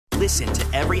Listen to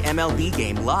every MLB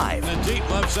game live. In the deep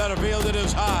left center field, it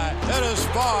is high, it is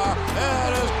far,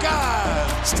 it is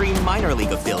gone. Stream minor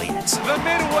league affiliates. The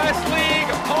Midwest League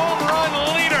home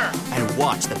run leader. And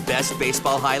watch the best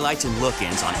baseball highlights and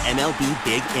look-ins on MLB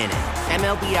Big Inning.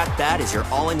 MLB At Bat is your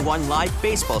all-in-one live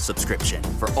baseball subscription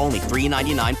for only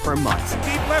 $3.99 per month.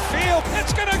 Deep left field,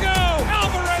 it's gonna go.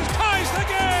 Alvarez ties the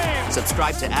game.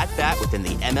 Subscribe to At Bat within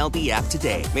the MLB app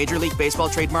today. Major League Baseball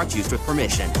trademarks used with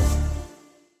permission.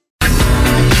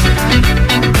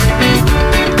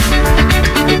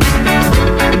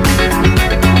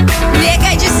 Nick,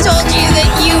 I just told you that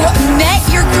you met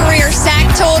your career sack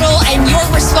total, and your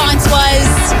response was...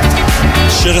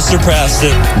 Should have surpassed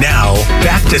it. Now,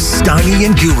 back to Steiny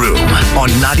and Guru on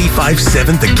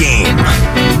 95.7 The Game.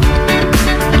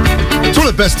 It's one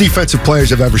of the best defensive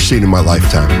players I've ever seen in my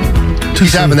lifetime.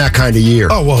 He's having that kind of year.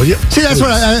 Oh, well, yeah. See, that's what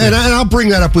and I'll bring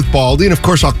that up with Baldy, and of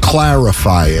course I'll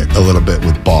clarify it a little bit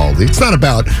with Baldy. It's not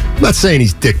about, I'm not saying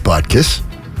he's Dick Butkus.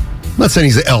 I'm not saying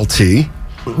he's the LT.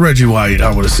 Reggie White,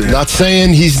 I would have said. Not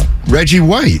saying he's Reggie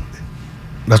White.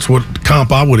 That's what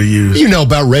comp I would have used. You know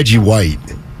about Reggie White.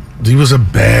 He was a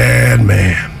bad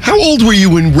man. How old were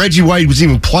you when Reggie White was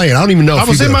even playing? I don't even know if I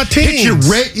was in my teens.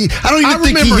 I don't even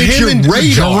think he hit your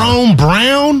radar. Jerome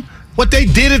Brown, what they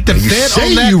did at the Vet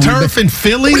on that turf in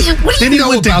Philly. What do then you he know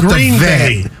went about to Green the Vet?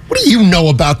 Bay. What do you know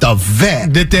about the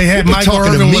Vet? That they had You're Michael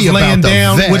talking to Irvin me was laying about the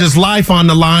down Vet. with his life on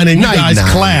the line, and you guys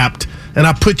clapped. And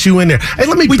I put you in there. Hey,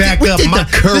 let me back up. We did the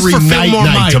Curry this for night Fillmore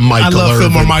Mike. to Michael I love Irvin.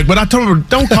 Fillmore Mike, but I told him,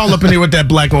 don't call up in here with that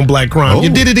black on black crime. Oh. You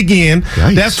did it again.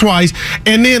 Yikes. That's twice.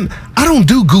 And then I don't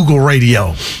do Google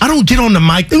radio. I don't get on the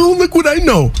mic. Oh, look what I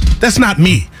know. That's not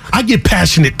me. I get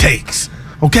passionate takes.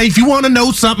 Okay? If you want to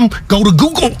know something, go to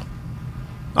Google.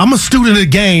 I'm a student of the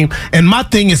game, and my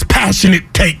thing is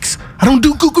passionate takes. I don't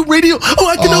do Google radio. Oh,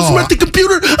 I can outsmart the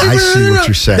computer. I see what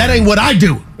you're saying. That ain't what I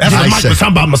do. That's what Mike was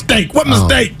talking about, mistake. What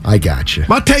mistake? I got you.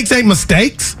 My takes ain't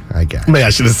mistakes. I got you. Man, I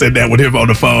should have said that with him on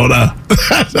the phone.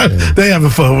 They having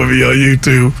fun with me on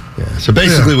YouTube. Yeah. So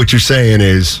basically what you're saying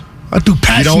is I do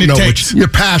passionate takes. You're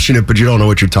passionate, but you don't know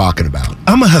what you're talking about.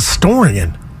 I'm a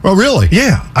historian. Oh, really?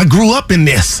 Yeah. I grew up in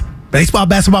this. Baseball,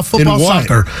 basketball, football,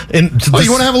 soccer. And you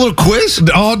want to have a little quiz?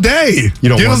 All day. You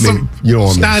don't Give want us some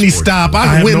Steiny stop.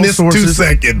 I can win this in 2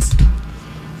 seconds.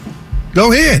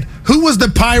 Go ahead. Who was the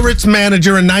Pirates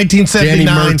manager in 1979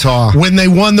 Danny Murtaugh. when they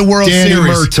won the World Series?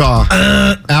 Danny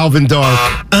Murtaugh. Alvin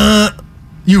Dark.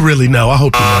 You really know. I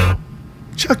hope you know.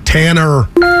 Chuck Tanner.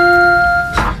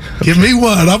 Give me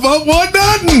one. I'm up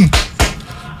 1-0.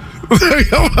 I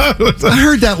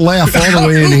heard that laugh all the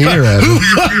way in here, Evan.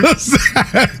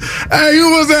 Hey,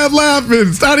 who was that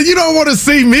laughing? Steiny, you don't want to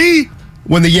see me?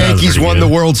 When the Yankees won the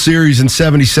World Series in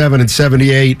 77 and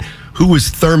 78, who was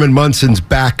Thurman Munson's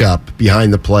backup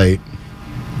behind the plate?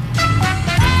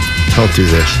 Don't do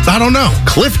this. I don't know.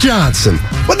 Cliff Johnson.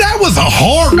 But that was a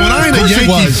hard one. I ain't a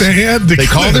Yankee fan. They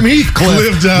called him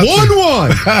Heathcliff.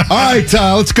 1-1. All right,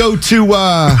 let's go to...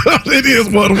 it is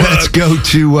 1-1. Let's go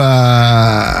to... all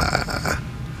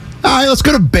right, let's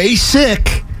go to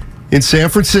Basic in San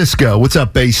Francisco. What's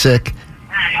up, Basic?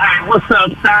 Hey, what's up,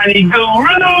 Steiny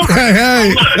Guru?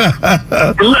 Hey.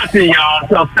 Listen, y'all.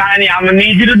 So, Steiny, I'm going to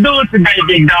need you to do it today,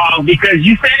 big dog, because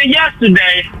you said it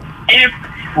yesterday. If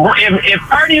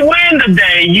Purdy win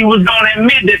today, you was going to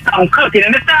admit that something cooking.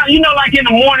 And it's not, like in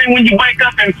the morning when you wake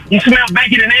up and you smell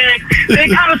bacon and eggs, they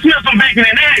kind of smell some bacon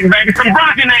and eggs, baby. Some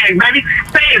brock and eggs, baby.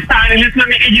 Say it, Steiny. Let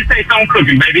me hear you say something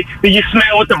cooking, baby. Do you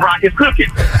smell what the brock is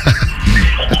cooking?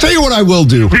 I'll tell you what I will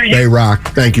do,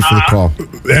 Rock. Thank you for the call.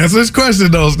 Answer this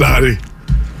question, though, Steiny.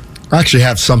 I actually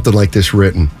have something like this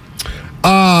written.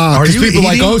 Are you people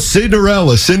eating? like,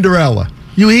 Cinderella.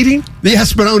 You eating? Yeah,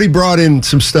 Spinoni brought in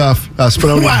some stuff.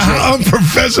 Spinoni. Wow, how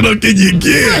unprofessional can you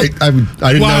get? I didn't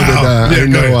know that. I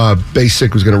didn't know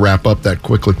Basic was going to wrap up that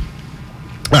quickly.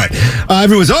 All right,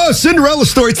 everyone's Cinderella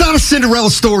story. It's not a Cinderella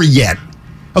story yet.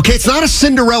 Okay, it's not a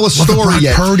Cinderella story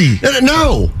yet. Purdy.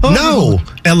 No.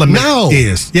 Element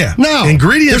is no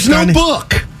ingredients. There's no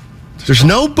book. There's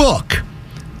no book.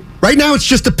 Right now, it's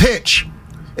just a pitch.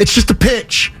 It's just a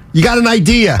pitch. You got an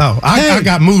idea. Oh, I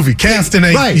got movie. Casting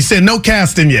ain't. Right. You said no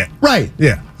casting yet. Right.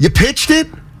 Yeah. You pitched it,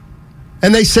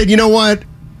 and they said, you know what?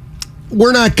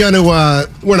 We're not gonna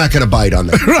bite on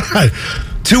that. Right.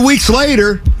 2 weeks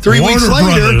later, 3 weeks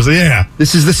later, Brothers, yeah.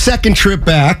 This is the second trip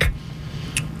back,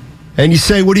 and you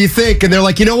say, what do you think? And they're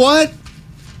like, you know what?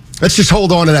 Let's just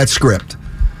hold on to that script.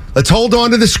 Let's hold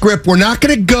on to the script. We're not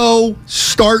going to go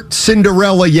start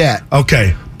Cinderella yet.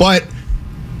 Okay. But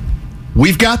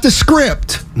we've got the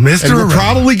script. Mr. And we're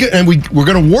probably we're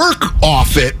going to work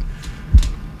off it.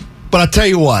 But I'll tell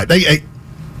you what.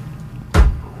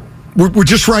 we're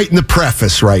just writing the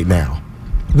preface right now.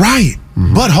 Right.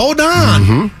 But hold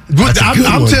on.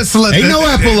 I'm just ain't no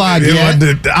epilogue yet.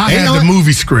 I had the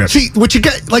movie script. See, what you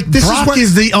got, like, this Brock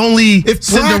is the only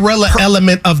Cinderella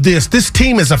element of this. This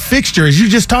team is a fixture, as you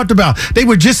just talked about. They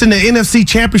were just in the NFC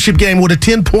Championship game with a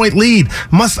 10-point lead.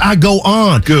 Must I go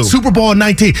on? Go. Super Bowl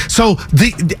 19. So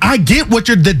I get what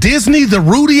the Disney, the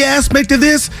Rudy aspect of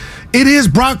this. It is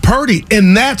Brock Purdy,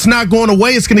 and that's not going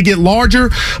away. It's going to get larger,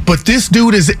 but this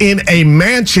dude is in a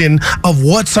mansion of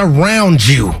what's around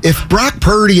you. If Brock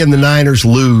Purdy and the Niners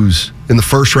lose in the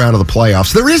first round of the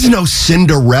playoffs, there is no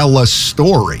Cinderella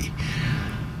story.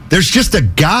 There's just a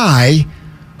guy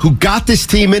who got this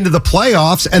team into the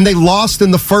playoffs, and they lost in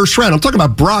the first round. I'm talking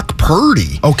about Brock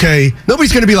Purdy. Okay.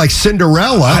 Nobody's going to be like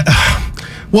Cinderella.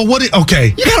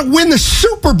 Okay. You got to win the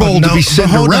Super Bowl to be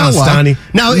Cinderella. Hold on, Stoney.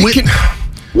 Now,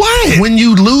 what? When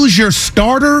you lose your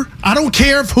starter, I don't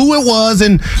care who it was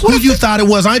and who you thought it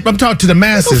was. I'm talking to the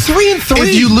masses. 3-3.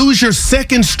 If you lose your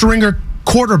second stringer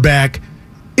quarterback,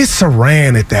 it's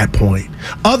Saran at that point.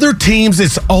 Other teams,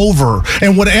 it's over.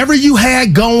 And whatever you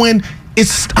had going, it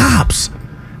stops.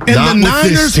 And Not the with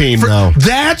Niners, this team, though.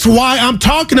 That's why I'm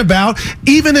talking about,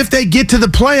 even if they get to the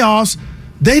playoffs,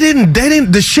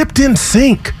 the ship didn't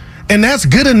sink. And that's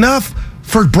good enough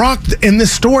for Brock in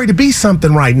this story to be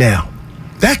something right now.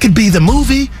 That could be the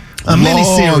movie, a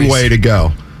miniseries. Long way to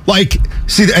go. Like,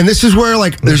 see, and this is where,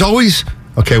 like, there's always,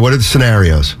 okay, what are the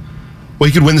scenarios? Well,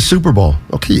 he could win the Super Bowl.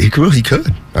 Okay, he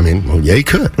could. I mean, well, yeah, he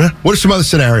could. Yeah. What are some other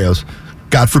scenarios?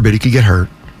 God forbid he could get hurt,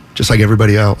 just like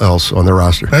everybody else on the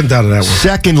roster. I doubted that one.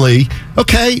 Secondly,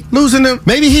 okay, losing them.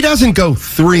 Maybe he doesn't go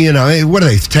 3-0. What are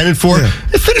they? 10-4. Yeah.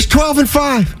 They finished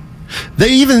 12-5.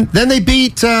 They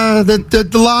beat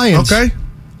the Lions. Okay.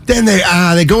 Then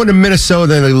they go into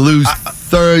Minnesota and they lose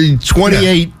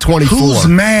 28-24. Who's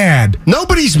mad?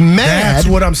 Nobody's mad. That's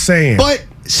what I'm saying. But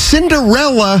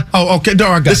Cinderella. Oh, okay. No,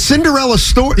 I got the Cinderella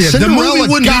story. Yeah, Cinderella the movie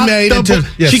wouldn't be made until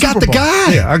she got the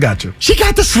guy. Yeah, I got you. She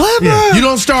got the slipper. Yeah. You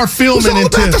don't start filming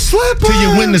until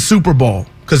you win the Super Bowl.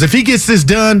 Because if he gets this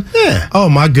done, oh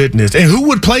my goodness. And who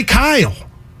would play Kyle?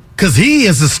 Because he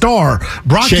is a star.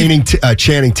 Channing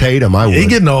Tatum, I would. He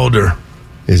getting older.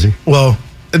 Is he? Well,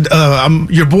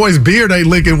 your boy's beard ain't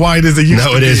looking white as it used to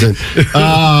be. No, it isn't.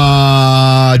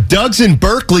 Doug's in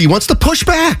Berkeley. Wants to push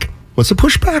back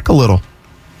a little.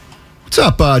 What's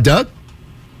up, Doug?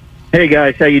 Hey,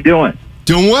 guys. How you doing?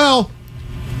 Doing well.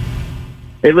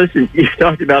 Hey, listen, you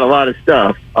talked about a lot of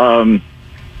stuff. And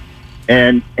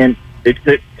to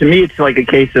me, it's like a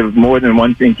case of more than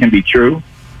one thing can be true.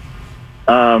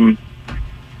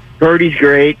 Purdy's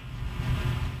great.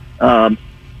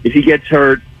 If he gets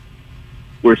hurt,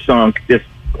 we're sunk. It's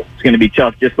going to be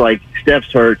tough. Just like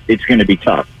Steph's hurt, it's going to be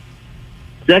tough.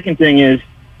 Second thing is,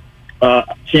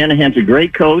 Shanahan's a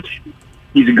great coach.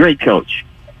 He's a great coach.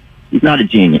 He's not a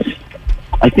genius.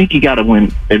 I think you got to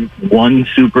win one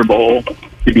Super Bowl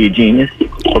to be a genius.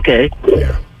 Okay?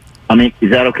 Yeah. I mean,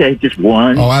 is that okay? Just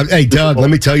one? Hey, Doug, let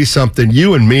me tell you something.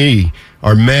 You and me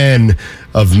are men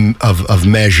of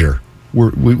measure.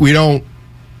 We don't.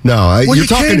 No, well, you're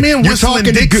talking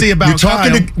Dixie about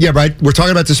Kyle. Yeah, right. We're talking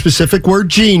about the specific word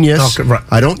genius. Okay, right.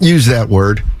 I don't use that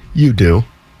word. You do.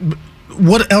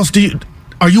 What else do you?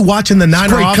 Are you watching the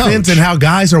Niner offense and how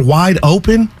guys are wide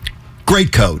open?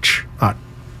 Great coach.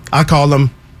 I call him.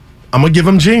 I'm gonna give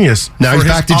him genius. Now he's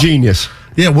back to genius.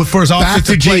 Yeah, for his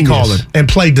offensive play calling and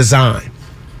play design.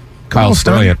 Kyle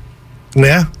Stallion.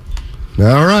 Yeah.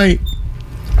 All right.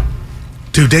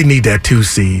 Dude, they need that 2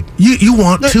 seed. You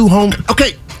want 2 home?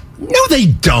 Okay. No, they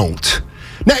don't.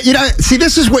 Now, see,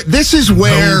 this is where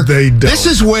No, they don't. This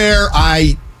is where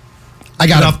I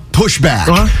got to push back.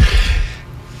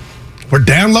 We're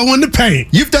down low in the paint.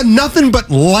 You've done nothing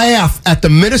but laugh at the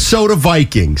Minnesota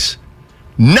Vikings.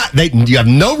 You have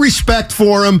no respect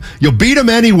for them. You'll beat them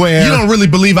anywhere. You don't really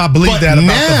believe I believe that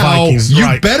about the Vikings.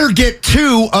 You better get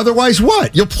 2, otherwise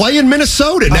what? You'll play in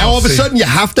Minnesota. Now all of a sudden you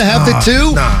have to have the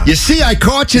 2? Nah. You see, I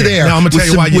caught you there. Now I'm going to tell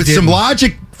you why you with didn't. Some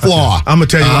logic flaw. I'm going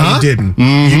to tell you why you didn't.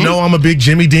 Mm-hmm. You know I'm a big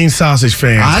Jimmy Dean sausage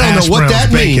fan. I don't know what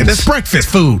that means. That's breakfast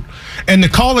food. And the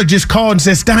caller just called and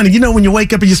said, Stoney, you know when you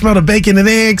wake up and you smell the bacon and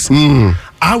eggs?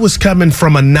 I was coming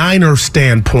from a Niner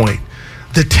standpoint.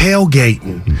 The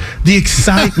tailgating, the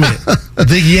excitement,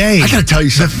 the yay. I got to tell you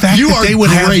something. The fact that they would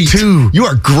have 2. You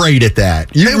are great at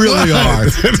that. You really are.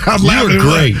 You are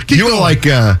great. You are like,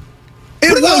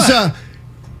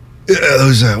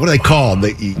 those, what are they called?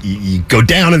 You go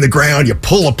down in the ground, you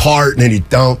pull apart, and then you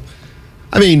don't.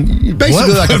 I mean,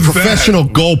 basically like a professional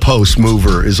goalpost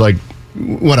mover is like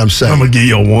what I'm saying. I'm going to give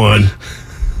you a 1.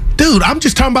 Dude, I'm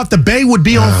just talking about the Bay would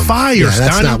be on fire, yeah,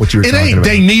 that's Stoney. not what you were It talking ain't about.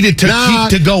 they needed to keep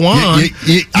to go on.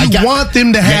 You want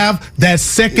them to have that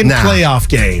second playoff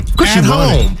game at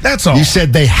home. That's all. You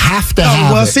said they have to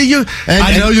have well, it. see, you. And-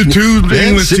 I know and- you're two and-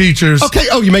 English teachers. Okay,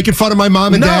 you're making fun of my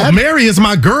mom and No, dad? Mary is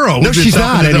my girl. No, she's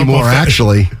not anymore,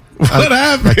 actually. What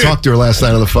happened? I talked to her last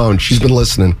night on the phone. She's been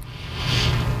listening.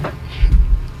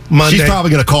 Monday. She's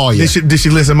probably going to call you. Did she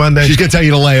listen Monday? She's going to tell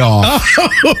you to lay off.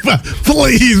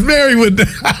 Please, Mary would. Boy.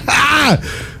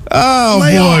 That's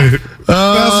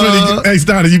really. Hey,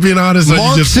 Stoney, you being honest? Or you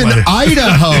Mark's just in playing?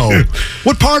 Idaho.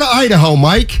 What part of Idaho,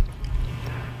 Mike?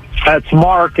 That's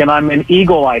Mark, and I'm in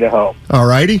Eagle, Idaho. All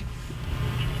righty.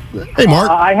 Hey, Mark.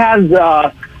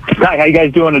 How you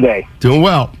guys doing today? Doing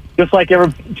well. Just like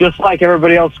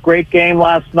everybody else. Great game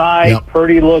last night. Yep.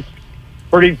 Purdy looked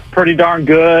pretty darn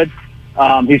good.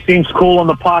 He seems cool in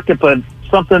the pocket, but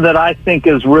something that I think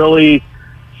is really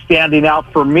standing out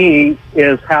for me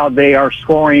is how they are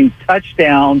scoring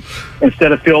touchdowns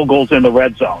instead of field goals in the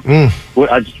red zone.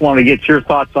 I just want to get your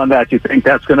thoughts on that. Do you think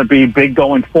that's going to be big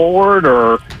going forward,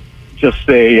 or just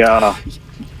a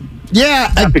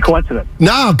happy coincidence?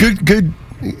 No, good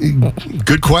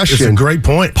question. It's a great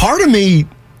point. Part of me,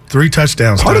 3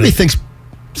 touchdowns. Part of me thinks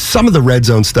some of the red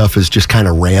zone stuff is just kind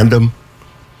of random.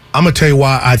 I'm going to tell you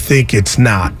why I think it's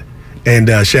not. And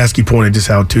Shasky pointed this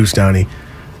out too, Stoney.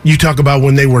 You talk about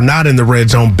when they were not in the red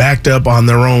zone, backed up on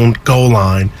their own goal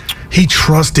line. He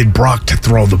trusted Brock to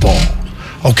throw the ball.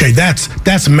 Okay,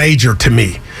 that's major to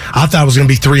me. I thought it was going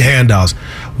to be 3 handoffs.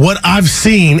 What I've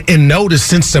seen and noticed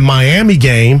since the Miami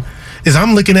game is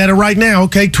I'm looking at it right now.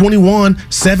 Okay,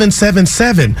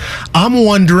 21-7-7-7. I'm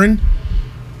wondering,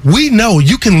 we know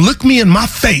you can look me in my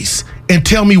face and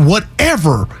tell me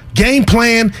whatever game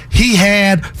plan he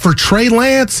had for Trey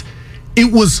Lance,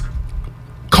 it was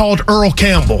called Earl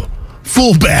Campbell,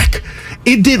 fullback.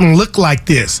 It didn't look like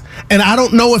this. And I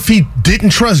don't know if he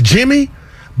didn't trust Jimmy,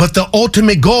 but the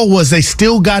ultimate goal was they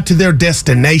still got to their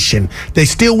destination. They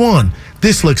still won.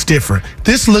 This looks different.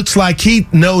 This looks like he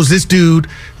knows this dude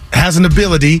has an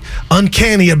ability,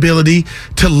 uncanny ability,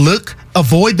 to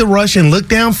avoid the rush and look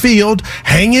downfield,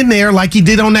 hang in there like he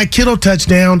did on that Kittle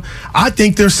touchdown. I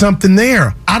think there's something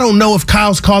there. I don't know if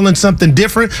Kyle's calling something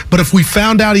different, but if we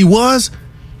found out he was,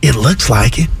 it looks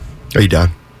like it. Are you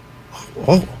done?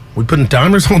 Oh, we putting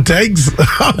timers on takes?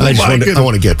 I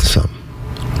want to get to something.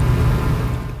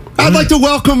 I'd like to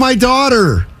welcome my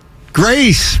daughter,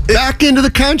 Grace, back into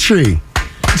the country.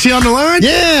 Is she on the line?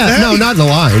 Yeah. Hey. No, not in the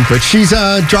line, but she's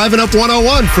driving up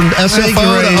 101 from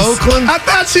SFO to Oakland. I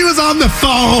thought she was on the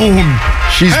phone.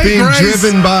 She's being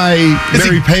driven by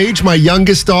Mary Page, my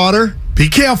youngest daughter. Be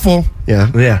careful.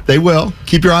 Yeah. They will.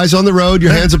 Keep your eyes on the road,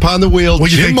 your hands upon the wheel.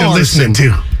 What do you think they're listening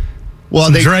to? Well,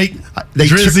 Drake,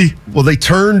 Drizzy. They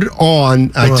turned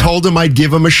on. I told them I'd give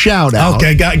them a shout out.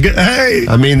 Okay, good. Hey,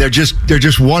 I mean they're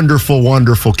just wonderful,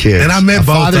 wonderful kids. And I met both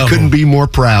father of couldn't them. be more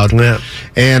proud. Yeah.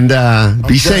 And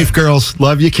be safe, girls.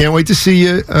 Love you. Can't wait to see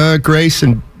you, Grace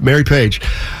and Mary Page.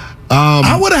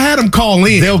 I would have had them call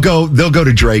in. They'll go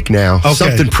to Drake now. Okay.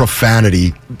 Something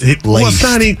profanity. Well,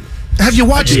 Sonny, have you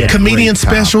watched comedian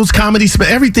specials, comedy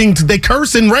everything? They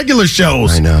curse in regular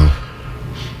shows. I know.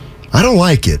 I don't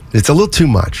like it. It's a little too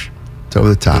much. It's over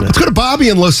the top. Let's go to Bobby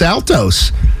in Los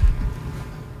Altos.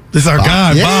 This is our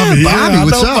guy, Bobby. Bobby,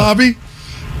 what's up? Bobby?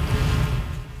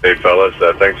 Hey, fellas.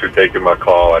 Thanks for taking my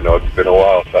call. I know it's been a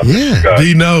while. So Do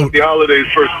you know? Happy holidays,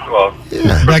 first of all.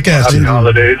 Happy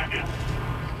holidays.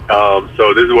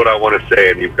 So this is what I want to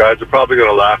say, and you guys are probably going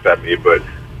to laugh at me, but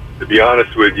to be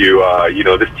honest with you,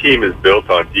 this team is built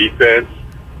on defense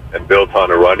and built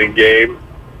on a running game.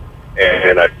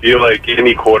 And I feel like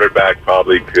any quarterback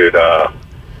probably could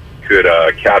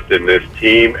captain this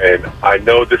team. And I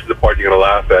know this is the part you're going to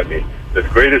laugh at me. The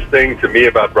greatest thing to me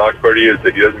about Brock Purdy is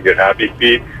that he doesn't get happy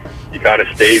feet. He kind of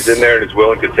stays in there and is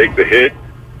willing to take the hit.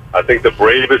 I think the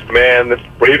bravest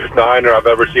Niner I've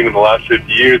ever seen in the last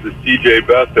 50 years is C.J.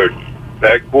 Beathard.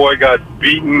 That boy got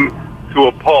beaten to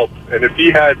a pulp. And if he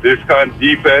had this kind of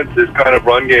defense, this kind of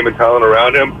run game and talent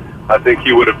around him, I think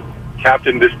he would have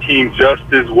captained this team just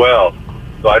as well.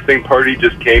 So I think Purdy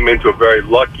just came into a very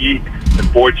lucky and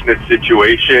fortunate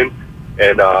situation.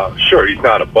 And sure, he's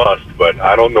not a bust, but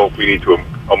I don't know if we need to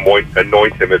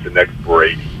anoint him as the next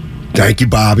Brady. Thank you,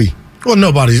 Bobby. Well,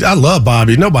 I love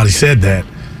Bobby. Nobody said that.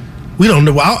 We don't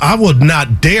know. I would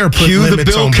not dare put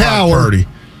limits on Brock Purdy.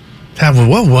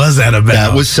 What was that about?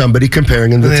 That was somebody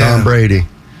comparing him to Tom Brady.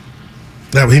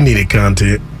 He needed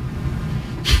content.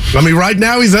 I mean, right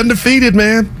now he's undefeated,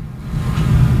 man.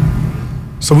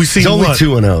 So we see he's only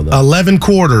 2-0 though. 11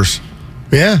 quarters.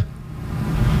 Yeah.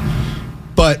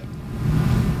 But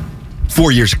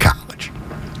 4 years of college.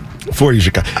 4 years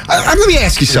ago. Let me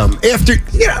ask you something. Let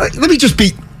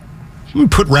me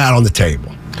put Rat on the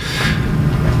table.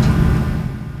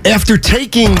 After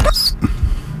taking,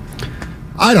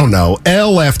 I don't know,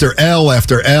 L after L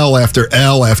after L after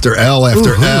L after L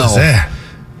after L,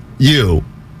 you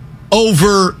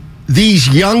over these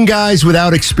young guys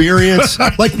without experience,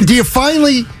 like, do you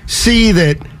finally see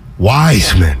that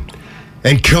Wiseman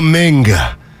and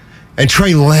Kuminga and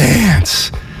Trey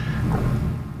Lance,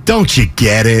 don't you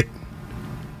get it?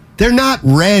 They're not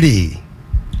ready.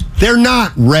 They're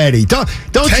not ready. Don't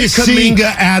Take you see?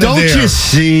 Kuminga out of there. Don't you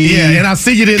see? Yeah, and I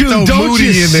see you didn't throw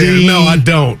Moody in there. No, I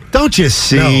don't. Don't you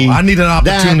see? No, I need an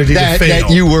opportunity to fail.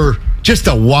 That you were just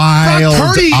a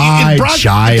wild-eyed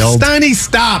child. Steiny,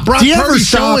 stop. Brock Do you ever Purdy's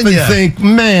stop showing and you. think,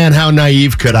 man, how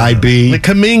naive could I be? The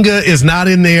Kuminga is not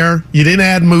in there. You didn't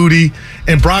add Moody.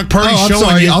 And Brock Purdy's I'm showing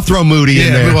sorry, you. I'll throw Moody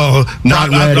in there. Well, Not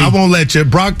ready. I won't let you.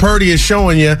 Brock Purdy is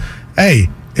showing you, hey,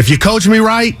 if you coach me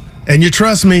right and you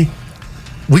trust me,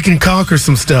 we can conquer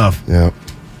some stuff. Yeah.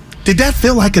 Did that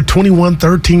feel like a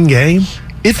 21-13 game?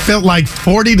 It felt like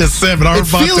 40-7. It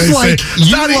feels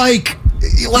like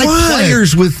you like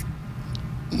players with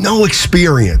no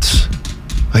experience,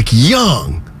 like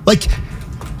young, like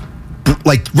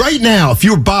right now. If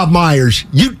you were Bob Myers,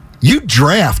 you'd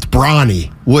draft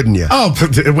Bronny, wouldn't you? Oh,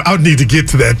 I would need to get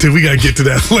to that too. We got to get to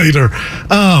that later.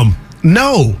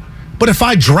 No. But if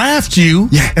I draft you,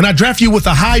 and I draft you with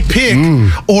a high pick,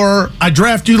 or I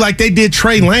draft you like they did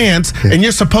Trey Lance, and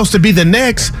you're supposed to be the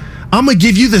next, I'm going to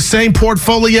give you the same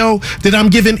portfolio that I'm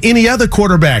giving any other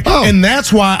quarterback. Oh. And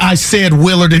that's why I said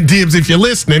Willard and Dibbs, if you're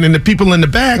listening, and the people in the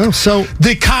back,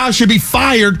 that Kyle should be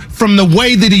fired from the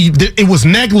way that it was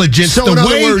negligence, the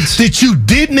way that you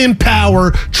didn't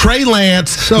empower Trey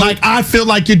Lance like I feel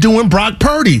like you're doing Brock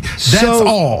Purdy. That's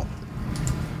all.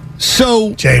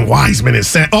 So James Wiseman is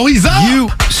saying, "Oh, he's up."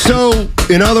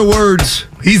 In other words,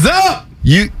 he's up.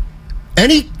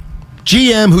 Any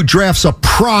GM who drafts a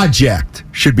project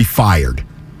should be fired.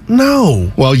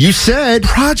 No. Well, you said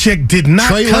project did not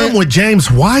come with James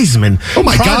Wiseman. Oh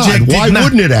my God! Why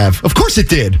wouldn't it have? Of course it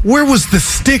did. Where was the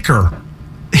sticker?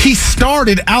 He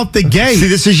started out the gate. See,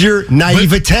 this is your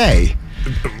naivete.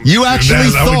 You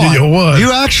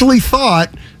actually thought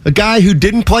a guy who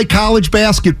didn't play college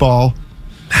basketball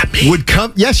would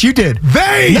come. Yes, you did.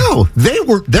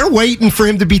 They're waiting for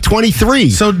him to be 23.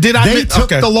 So did I? They took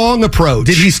the long approach.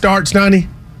 Did he start, Steiny?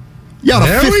 Yeah, the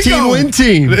 15-win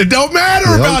team. It don't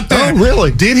matter about that. Oh,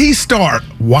 really? Did he start?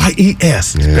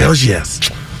 YES. Spells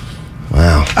yes.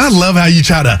 Wow. I love how you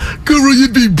try to, Guru,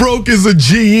 you'd be broke as a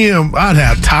GM. I'd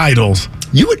have titles.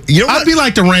 I'd be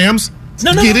like the Rams.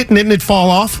 Get it and then it'd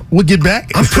fall off. We'll get back.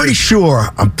 I'm pretty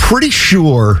sure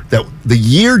that the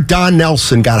year Don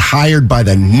Nelson got hired by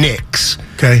the Knicks.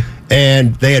 Okay.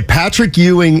 And they had Patrick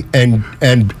Ewing and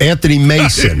Anthony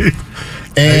Mason.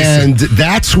 And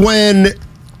that's when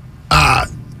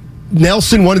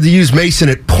Nelson wanted to use Mason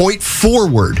at point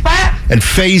forward and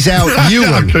phase out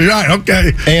Ewing. Right,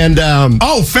 okay. And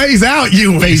phase out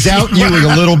Ewing. Phase out Ewing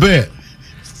a little bit.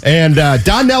 And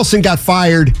Don Nelson got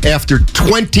fired after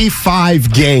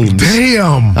 25 games.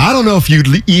 Damn. I don't know if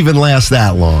you'd even last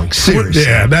that long. Seriously.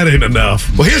 Yeah, that ain't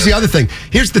enough. Well, here's the other thing.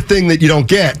 Here's the thing that you don't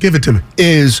get. Give it to me.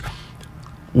 Is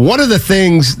one of the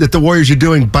things that the Warriors are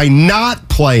doing by not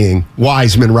playing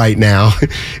Wiseman right now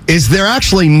is they're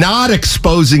actually not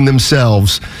exposing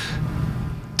themselves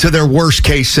to their worst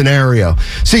case scenario.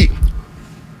 See,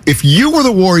 if you were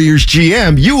the Warriors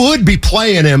GM, you would be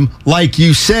playing him like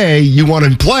you say you want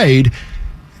him played,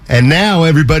 and now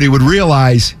everybody would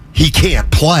realize he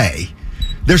can't play.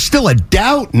 There's still a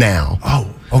doubt now.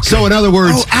 Oh, okay. So in other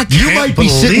words, you might be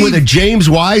sitting with a James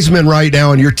Wiseman right now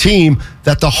on your team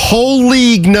that the whole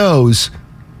league knows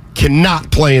cannot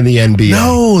play in the NBA.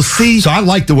 No, see. So I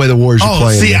like the way the Warriors are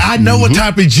playing. See, I know what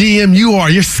type of GM you are.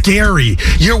 You're scary.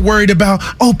 You're worried about,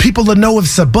 people will know if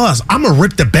it's a buzz. I'm going to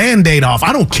rip the Band-Aid off.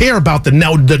 I don't care about the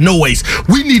noise.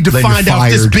 We need to find out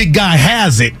if this big guy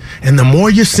has it. And the more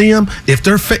you see him,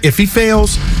 if he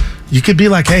fails, you could be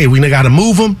like, hey, we got to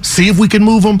move him, see if we can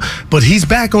move him. But he's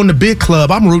back on the big club.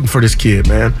 I'm rooting for this kid,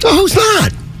 man. Oh, who's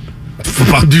not?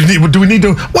 Do we need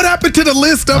to? What happened to the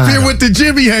list up here with the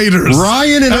Jimmy haters?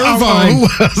 Ryan and Irvine. Who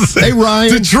was it? Hey,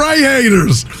 Ryan. The Trey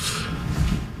haters.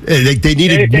 They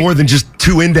needed more than just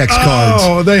 2 index cards.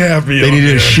 Oh, they have me. They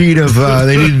needed a sheet of.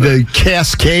 They needed the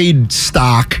Cascade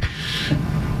stock.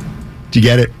 Do you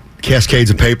get it?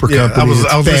 Cascade's a paper company. I was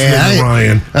listening to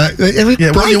Ryan.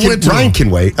 Ryan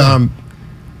can wait.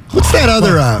 What's that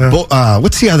other?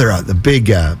 What's the other?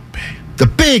 The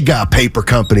big paper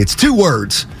company. It's 2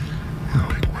 words. Oh,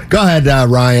 boy. Go ahead,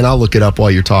 Ryan. I'll look it up while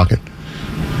you're talking.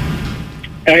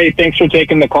 Hey, thanks for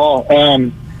taking the call.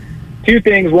 Two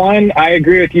things. One, I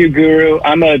agree with you, Guru.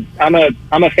 I'm a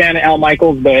fan of Al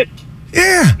Michaels, but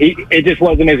it just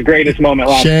wasn't his greatest moment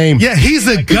last Shame. Yeah, he's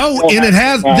a GOAT, and it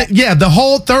has the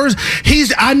whole Thursday.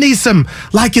 I need some,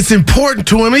 like, it's important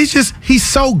to him. He's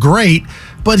so great,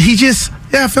 but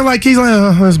I feel like he's like,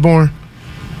 oh, that's boring.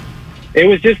 It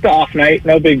was just the off night,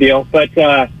 no big deal. But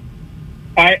Kyle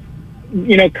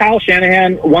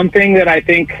Shanahan, one thing that I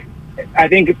think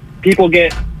people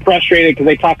get frustrated because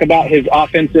they talk about his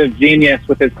offensive genius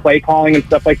with his play calling and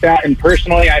stuff like that. And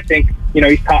personally, I think,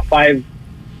 he's top 5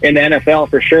 in the NFL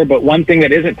for sure. But one thing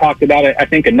that isn't talked about, I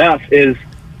think, enough is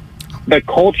the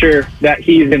culture that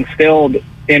he's instilled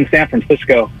in San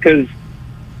Francisco. Because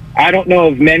I don't know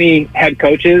of many head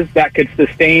coaches that could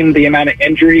sustain the amount of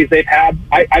injuries they've had.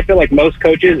 I feel like most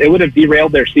coaches, it would have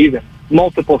derailed their season,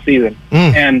 multiple seasons.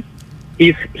 And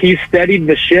he's steadied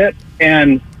the ship,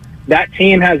 and that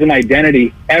team has an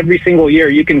identity. Every single year,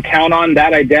 you can count on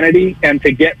that identity and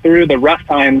to get through the rough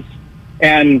times.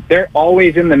 And they're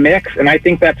always in the mix, and I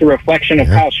think that's a reflection of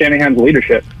Kyle Shanahan's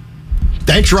leadership.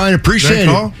 Thanks, Ryan. Appreciate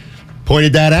it.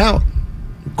 Pointed that out.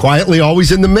 Quietly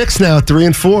always in the mix now, 3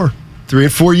 and 4. 3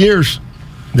 and 4 years.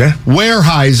 Yeah.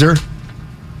 Weyerhaeuser.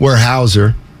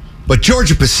 But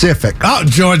Georgia Pacific. Oh,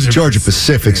 Georgia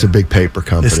Pacific's a big paper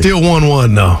company. It's still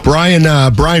 1-1, though. Brian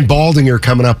Baldinger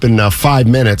coming up in 5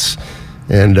 minutes.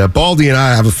 And Baldy and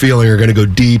I have a feeling are going to go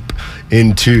deep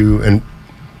into, and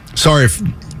sorry if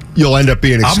you'll end up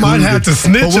being excluded. I might have to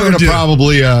snitch on you. But we're going to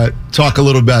probably talk a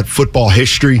little about football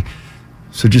history.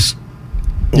 So just,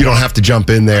 you don't have to jump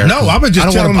in there. No, I'm going to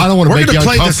just tell them, I don't want to we're make you going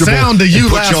to play the sound of you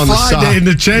last Friday in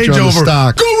the changeover.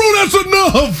 Guru, that's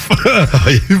enough.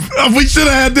 We should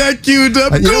have had that queued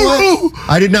up. Guru.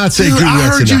 I did not say, Guru,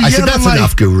 that's enough. I said, that's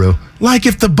enough, Guru. Like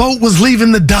if the boat was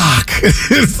leaving the dock.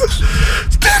 That's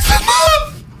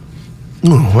enough.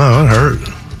 Oh, wow, that hurt.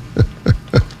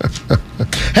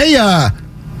 Hey,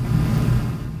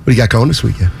 what do you got going this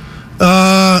weekend?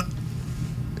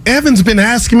 Evan's been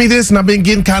asking me this, and I've been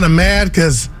getting kind of mad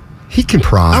because he can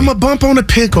pry. I'm a bump on the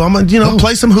pickle. I'm gonna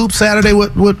play some hoops Saturday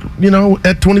with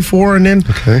at 24, and then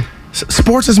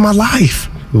sports is my life.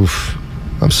 Oof,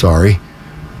 I'm sorry.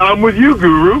 I'm with you,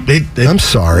 Guru. I'm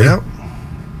sorry. Yeah.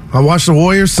 I watch the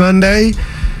Warriors Sunday.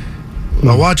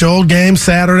 I watch old games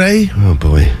Saturday. Oh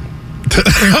boy.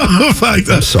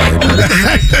 I'm sorry, buddy.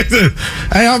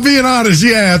 Hey, I'm being honest.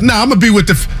 Yeah, I'm gonna be with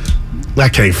the. I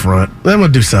can't front. I'm gonna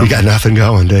do something. You got nothing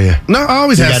going, do you? No, I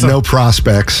always have. You got no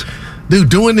prospects. Dude,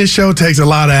 doing this show takes a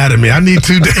lot out of me. I need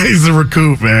 2 days to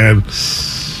recoup, man.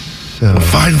 I'm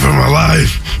fighting for my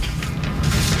life.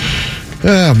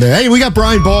 Oh, man. Hey, we got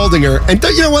Brian Baldinger. And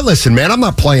you know what? Listen, man, I'm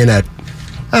not playing that.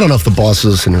 I don't know if the boss is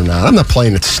listening or not. I'm not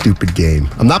playing that stupid game.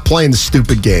 I'm not playing the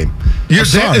stupid game.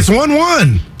 It's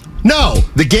 1-1. No,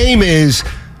 the game is.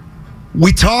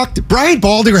 We talked. Brian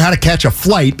Baldinger had to catch a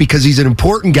flight because he's an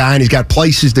important guy and he's got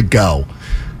places to go.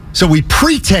 So we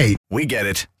pre-tape. We get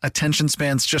it. Attention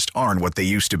spans just aren't what they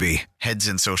used to be. Heads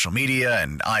in social media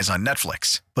and eyes on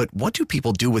Netflix. But what do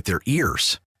people do with their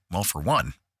ears? Well, for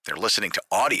one, they're listening to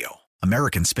audio.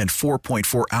 Americans spend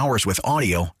 4.4 hours with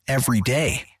audio every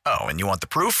day. Oh, and you want the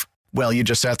proof? Well, you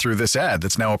just sat through this ad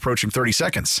that's now approaching 30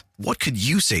 seconds. What could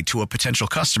you say to a potential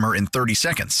customer in 30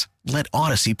 seconds? Let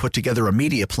Odyssey put together a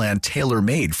media plan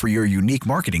tailor-made for your unique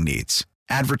marketing needs.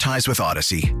 Advertise with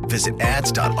Odyssey. Visit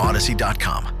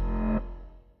ads.odyssey.com.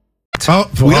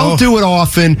 We don't do it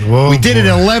often. We did it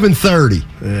at 11:30.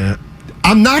 Yeah.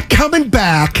 I'm not coming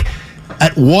back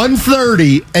at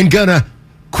 1:30 and gonna,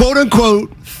 quote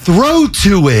unquote, throw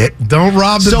to it. Don't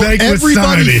rob the bank with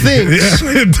everybody thinks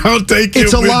don't take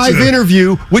it's a live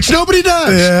interview, which nobody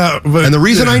does. Yeah, and the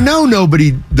reason I know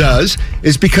nobody does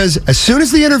is because as soon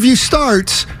as the interview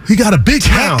starts, he got a big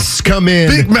texts come in.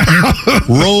 Big mouth.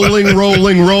 rolling.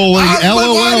 LOL,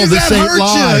 this ain't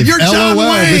live. You're John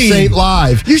LOL, Wayne. This ain't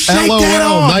live. You shake LOL, that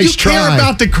off. nice you try. care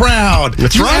about the crowd.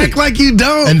 That's you right. act like you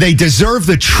don't. And they deserve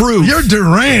the truth. You're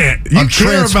Durant. You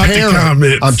care about the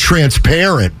comments. I'm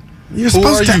transparent. You're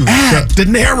supposed to act. De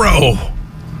Niro.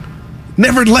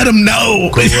 Never let him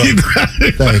know. Thank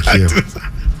you.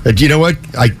 And you know what?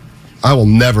 I will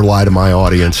never lie to my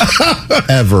audience.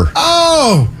 Ever.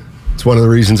 Oh! It's one of the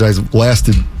reasons I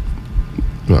lasted,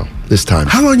 well, this time.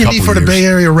 How long you need for the Bay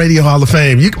Area Radio Hall of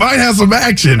Fame? You might have some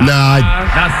action. Nah.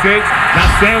 Not 6,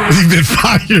 not 7. You've been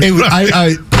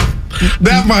fired.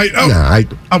 That might.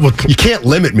 Oh, you can't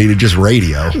limit me to just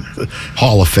radio.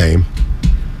 Hall of Fame.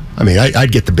 I mean,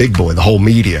 I'd get the big boy, the whole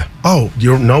media. Oh,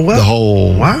 you know what? The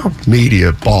whole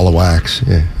media ball of wax.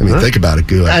 Yeah. I mean, think about it,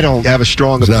 good. I don't have a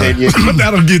strong opinion. But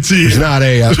that'll get to you. It's not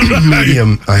a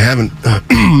medium I haven't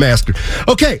mastered.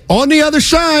 Okay, on the other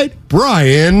side,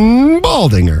 Brian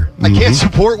Baldinger. I can't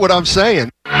support what I'm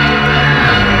saying.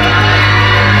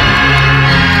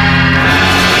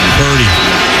 Purdy.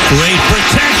 Great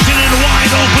protection and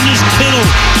wide open is Kittle.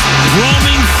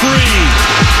 Roaming free.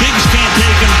 Diggs can't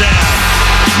take him down.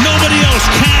 Nobody else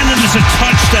can, and it's a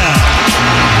touchdown.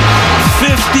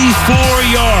 54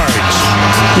 yards.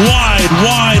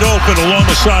 Wide open along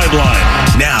the sideline.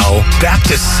 Now, back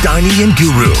to Steiny and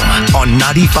Guru on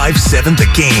 95.7 The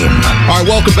Game. All right,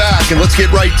 welcome back, and let's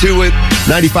get right to it.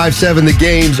 95.7 The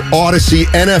Game's Odyssey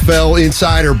NFL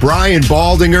insider, Brian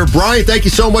Baldinger. Brian, thank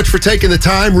you so much for taking the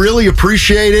time. Really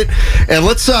appreciate it. And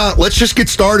let's just get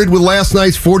started with last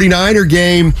night's 49er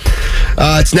game.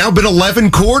 It's now been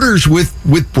 11 quarters with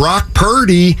Brock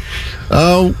Purdy.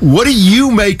 What do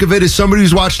you make of it as somebody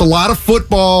who's watched a lot of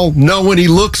football, knowing he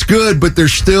looks good, but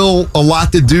there's still a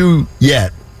lot to do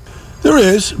yet? There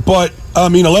is, but,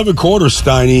 11 quarters,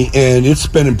 Steiny, and it's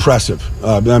been impressive.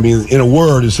 In a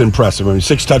word, it's impressive.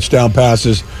 6 touchdown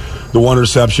passes, the 1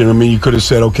 reception. You could have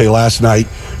said, okay, last night,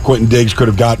 Quentin Diggs could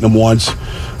have gotten him once.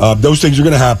 Those things are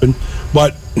going to happen.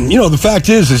 But, the fact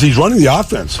is he's running the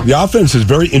offense. The offense is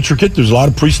very intricate. There's a lot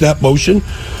of pre-snap motion.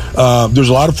 There's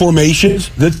a lot of formations.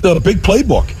 That's the big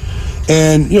playbook.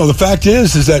 And, the fact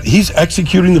is that he's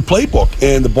executing the playbook.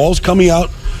 And the ball's coming out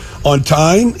on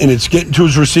time, and it's getting to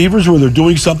his receivers where they're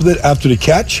doing something after the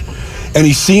catch. And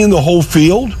he's seeing the whole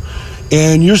field.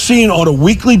 And you're seeing on a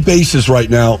weekly basis right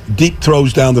now deep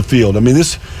throws down the field.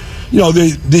 The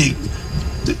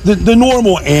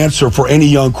normal answer for any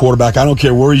young quarterback, I don't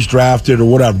care where he's drafted or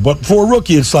whatever, but for a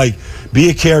rookie, it's like, be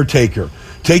a caretaker,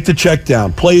 take the check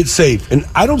down, play it safe. And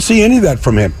I don't see any of that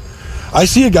from him. I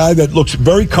see a guy that looks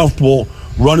very comfortable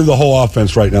running the whole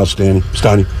offense right now,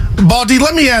 Steiny. Baldy,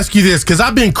 let me ask you this, because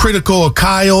I've been critical of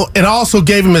Kyle, and I also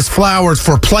gave him his flowers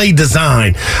for play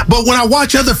design. But when I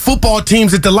watch other football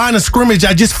teams at the line of scrimmage,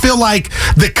 I just feel like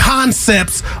the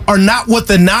concepts are not what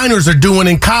the Niners are doing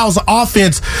in Kyle's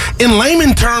offense. In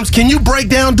layman terms, can you break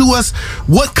down to us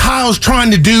what Kyle's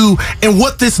trying to do and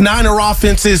what this Niner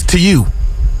offense is to you?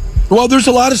 Well, there's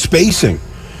a lot of spacing,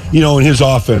 in his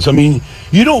offense.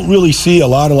 You don't really see a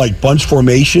lot of bunch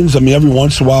formations. Every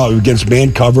once in a while against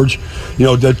man coverage,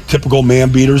 the typical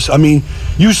man beaters.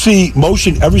 You see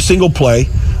motion every single play.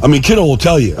 Kittle will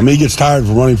tell you. He gets tired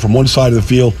of running from one side of the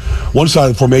field, one side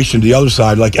of the formation to the other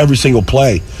side, every single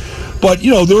play. But,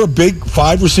 they're a big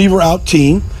 5 receiver out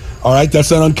team. All right,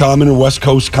 that's not uncommon in a West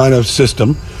Coast kind of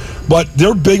system. But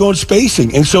they're big on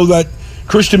spacing. And so that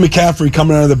Christian McCaffrey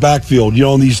coming out of the backfield,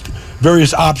 on these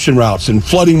various option routes and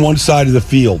flooding one side of the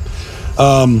field.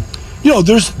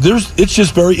 It's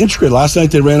just very intricate. Last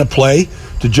night they ran a play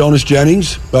to Juwan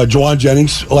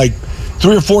Jennings,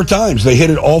 3 or 4 times. They hit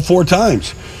it all 4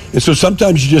 times. And so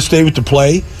sometimes you just stay with the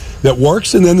play that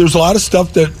works, and then there's a lot of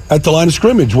stuff that at the line of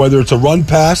scrimmage, whether it's a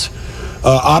run-pass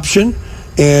option,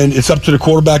 and it's up to the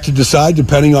quarterback to decide,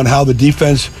 depending on how the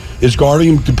defense is guarding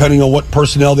him, depending on what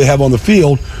personnel they have on the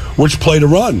field, which play to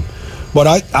run. But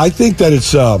I think that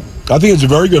it's a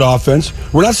very good offense.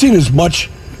 We're not seeing as much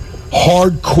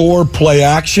hardcore play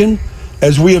action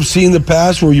as we have seen in the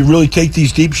past, where you really take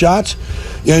these deep shots.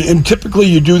 And typically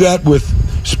you do that with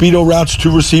speedo routes,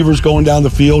 2 receivers going down the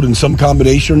field in some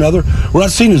combination or another. We're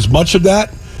not seeing as much of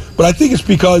that, but I think it's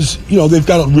because, they've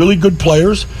got really good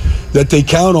players that they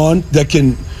count on that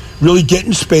can really get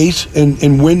in space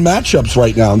and win matchups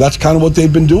right now. And that's kind of what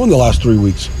they've been doing the last 3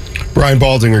 weeks. Brian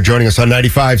Baldinger joining us on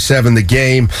 95.7 The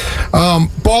Game.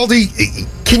 Baldy,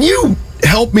 can you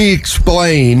help me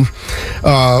explain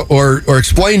or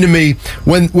explain to me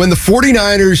when the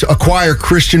 49ers acquire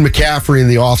Christian McCaffrey in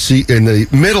the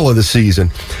middle of the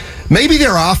season, maybe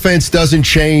their offense doesn't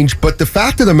change, but the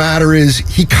fact of the matter is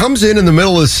he comes in the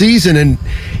middle of the season and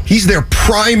he's their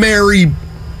primary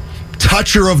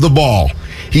toucher of the ball.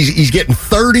 He's getting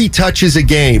 30 touches a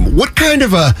game. What kind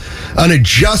of an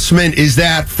adjustment is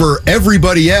that for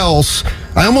everybody else?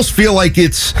 I almost feel like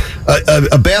it's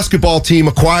a basketball team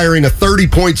acquiring a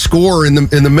 30-point scorer in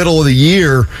the middle of the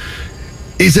year.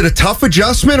 Is it a tough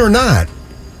adjustment or not?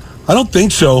 I don't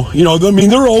think so.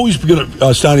 They're always going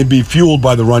to be fueled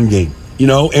by the run game.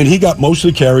 And he got most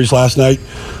of the carries last night.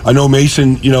 I know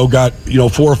Mason, got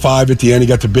 4 or 5 at the end. He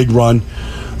got the big run.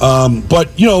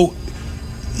 But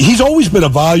he's always been a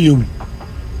volume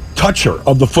toucher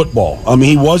of the football.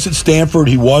 He was at Stanford.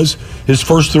 He was his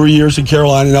first 3 years in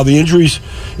Carolina. Now the injuries,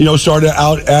 started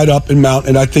to add up and mount,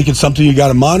 and I think it's something you got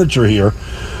to monitor here.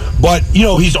 But,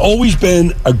 he's always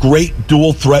been a great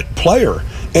dual threat player.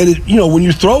 And, when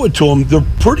you throw it to him, they're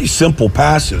pretty simple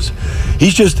passes.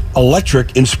 He's just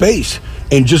electric in space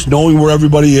and just knowing where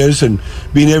everybody is and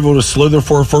being able to slither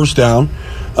for a first down.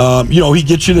 He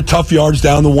gets you the tough yards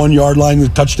down the 1 yard line, the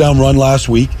touchdown run last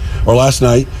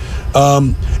night.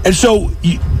 And so,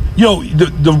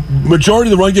 the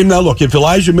majority of the run game now, look, if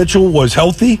Elijah Mitchell was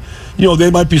healthy,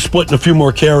 they might be splitting a few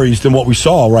more carries than what we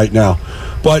saw right now.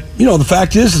 But, the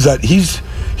fact is that he's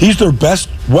their best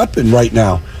weapon right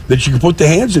now that you can put the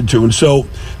hands into. And so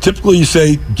typically you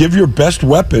say, give your best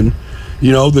weapon,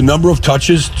 the number of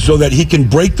touches so that he can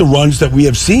break the runs that we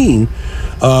have seen.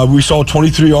 We saw a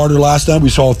 23-yarder last night. We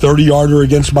saw a 30-yarder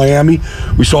against Miami.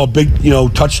 We saw a big,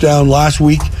 touchdown last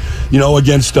week,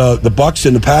 against the Bucs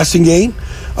in the passing game.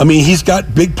 I mean, he's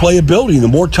got big playability. The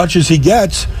more touches he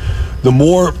gets, the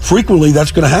more frequently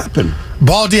that's going to happen.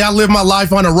 Baldy, I live my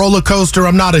life on a roller coaster.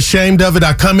 I'm not ashamed of it.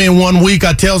 I come in 1 week,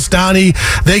 I tell Stoney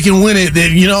they can win it.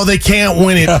 They can't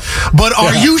win it. But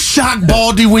are you shocked,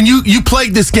 Baldy, when you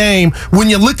played this game, when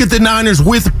you look at the Niners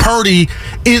with Purdy,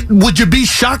 would you be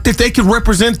shocked if they could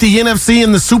represent the NFC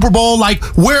in the Super Bowl? Like,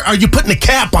 where are you putting a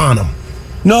cap on them?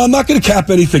 No, I'm not going to cap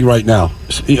anything right now,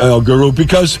 Guru,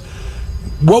 because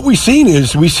what we've seen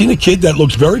is a kid that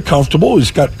looks very comfortable. He's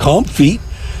got calm feet,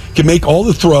 can make all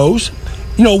the throws.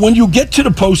 When you get to the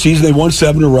postseason, they won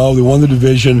 7 in a row. They won the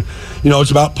division.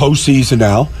 It's about postseason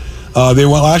now.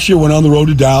 Last year went on the road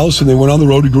to Dallas, and they went on the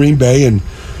road to Green Bay, and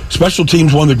special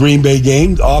teams won the Green Bay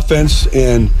game. The offense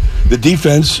and the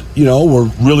defense,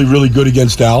 were really, really good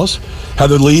against Dallas.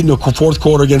 Had the lead in the fourth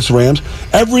quarter against the Rams.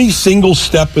 Every single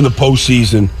step in the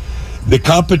postseason, the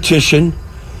competition,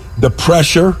 the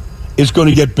pressure is going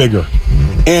to get bigger.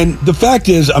 And the fact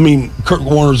is, Kurt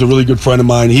Warner is a really good friend of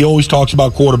mine. He always talks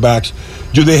about quarterbacks.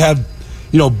 Do they have,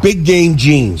 big game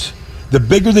genes? The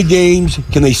bigger the games,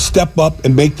 can they step up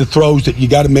and make the throws that you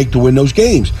got to make to win those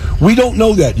games? We don't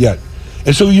know that yet.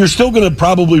 And so you're still going to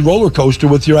probably roller coaster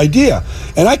with your idea.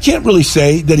 And I can't really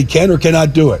say that he can or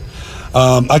cannot do it.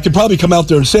 I could probably come out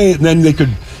there and say it, and then they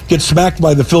could get smacked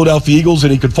by the Philadelphia Eagles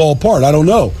and he could fall apart. I don't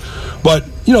know. But,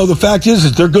 the fact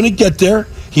is they're going to get there.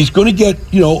 He's going to get,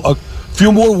 a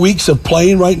few more weeks of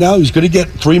playing right now. He's going to get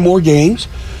 3 more games.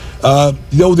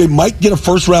 They might get a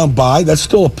first-round bye. That's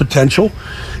still a potential.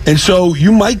 And so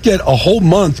you might get a whole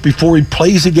month before he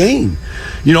plays a game.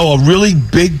 A really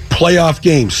big playoff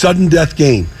game, sudden death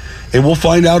game. And we'll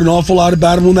find out an awful lot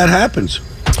about him when that happens.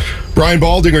 Brian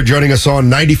Baldinger joining us on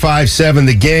 95.7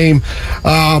 The Game.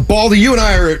 Baldy, you and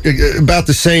I are about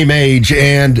the same age,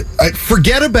 and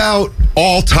forget about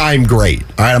all-time great.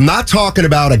 All right, I'm not talking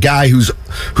about a guy who's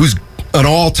an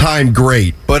all-time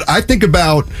great, but I think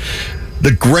about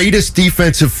the greatest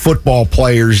defensive football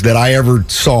players that I ever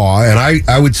saw, and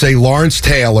I would say Lawrence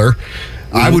Taylor.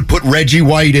 Mm-hmm. I would put Reggie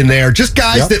White in there, just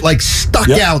guys that stuck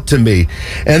out to me,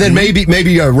 and then maybe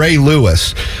Ray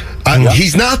Lewis.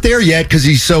 He's not there yet because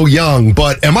he's so young,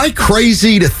 but am I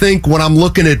crazy to think when I'm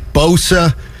looking at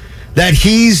Bosa that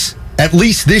he's, at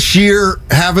least this year,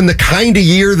 having the kind of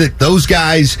year that those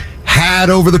guys had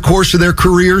over the course of their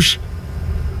careers?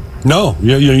 No,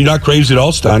 you're not crazy at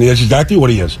all, Stoney. That's exactly what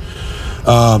he is.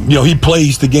 He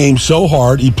plays the game so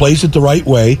hard. He plays it the right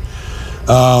way.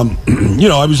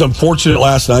 I was unfortunate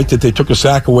last night that they took a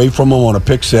sack away from him on a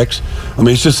pick six.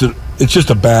 It's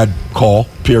just a bad call,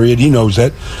 period. He knows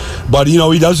that. But,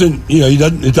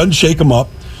 it doesn't shake him up.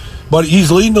 But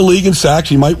he's leading the league in sacks.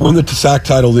 He might win the sack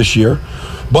title this year.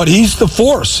 But he's the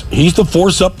force. He's the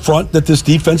force up front that this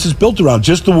defense is built around.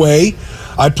 Just the way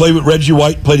I played with Reggie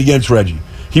White, played against Reggie.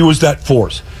 He was that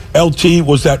force. LT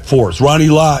was that force. Ronnie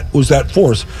Lott was that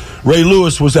force. Ray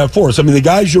Lewis was that force. The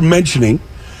guys you're mentioning,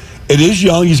 it is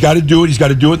young. He's got to do it. He's got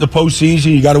to do it in the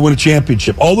postseason. You got to win a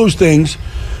championship. All those things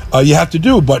you have to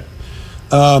do. But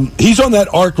he's on that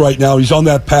arc right now. He's on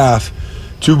that path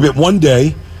to one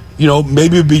day,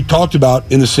 maybe be talked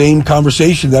about in the same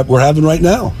conversation that we're having right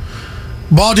now.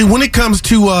 Baldy, when it comes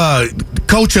to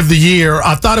Coach of the Year,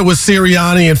 I thought it was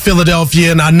Sirianni in Philadelphia,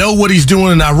 and I know what he's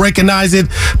doing, and I recognize it.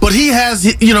 But he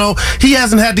hasn't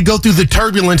had to go through the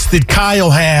turbulence that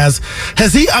Kyle has.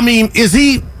 Has he? Is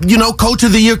he, Coach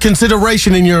of the Year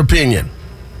consideration in your opinion?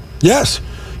 Yes.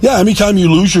 Yeah. Anytime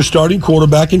you lose your starting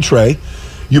quarterback in Trey,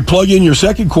 you plug in your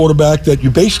second quarterback that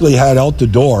you basically had out the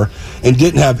door and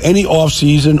didn't have any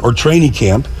offseason or training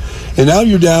camp. And now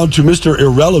you're down to Mr.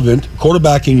 Irrelevant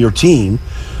quarterbacking your team.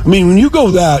 When you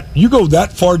go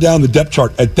that far down the depth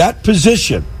chart at that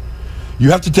position,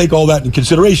 you have to take all that in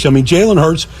consideration. Jalen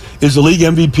Hurts is the league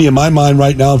MVP in my mind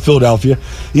right now in Philadelphia.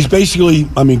 He's basically,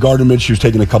 Gardner Minshew's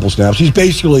taking a couple snaps. He's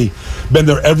basically been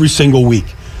there every single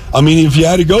week. I mean, if you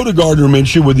had to go to Gardner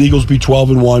Minshew, would the Eagles be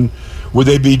 12-1? Would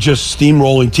they be just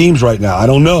steamrolling teams right now? I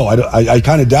don't know. I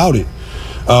kind of doubt it.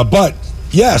 But,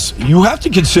 yes, you have to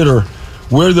consider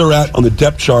where they're at on the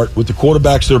depth chart with the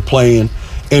quarterbacks they're playing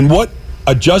and what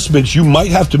adjustments you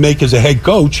might have to make as a head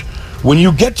coach when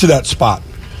you get to that spot.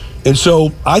 And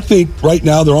so I think right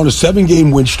now they're on a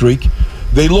 7-game win streak.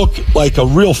 They look like a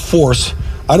real force.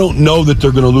 I don't know that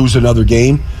they're going to lose another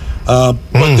game, but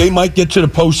they might get to the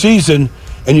postseason,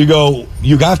 and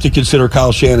you have to consider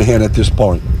Kyle Shanahan at this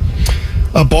point.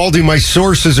 Baldy, my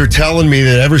sources are telling me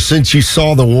that ever since you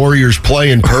saw the Warriors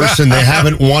play in person, they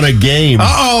haven't won a game.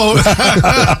 Uh-oh.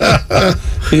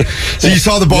 So you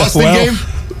saw the Boston game?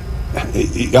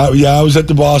 Yeah, I was at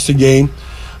the Boston game.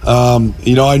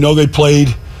 I know they played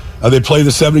the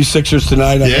 76ers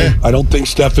tonight. I don't think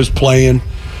Steph is playing.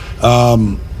 I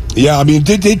mean,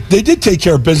 they did take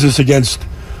care of business against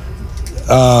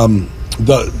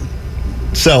the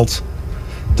Celts.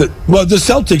 The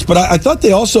Celtics, but I thought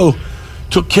they also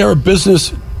took care of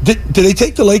business. Did they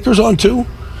take the Lakers on too?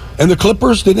 And the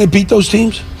Clippers? Didn't they beat those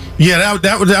teams? Yeah,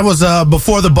 that was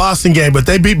before the Boston game, but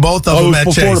they beat both of them at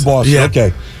Chase. Before the Boston,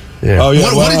 okay. Yeah. Oh,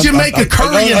 yeah. What did you make of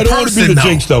Curry in person? I don't want to be the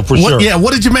jinx, though, for sure. Yeah,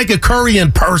 what did you make of Curry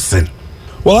in person?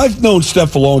 Well, I've known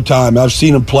Steph a long time. I've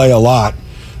seen him play a lot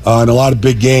in a lot of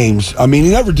big games. I mean, he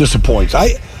never disappoints.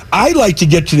 I like to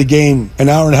get to the game an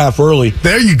hour and a half early.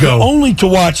 There you go. Only to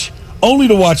watch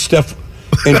Steph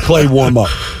and Clay warm up.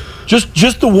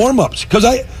 Just the warm ups, because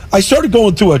I started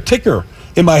going through a ticker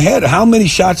in my head how many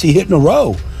shots he hit in a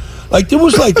row. Like there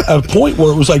was like a point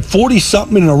where it was like 40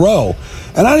 something in a row,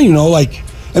 and I don't even know like.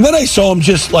 And then I saw him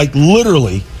just like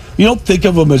literally. You don't think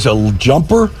of him as a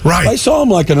jumper, right? I saw him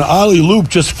like an alley-oop,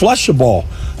 just flush a ball,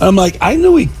 and I'm like, I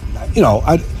knew he,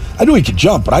 I knew he could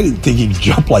jump, but I didn't think he could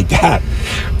jump like that.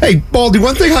 Hey, Baldy,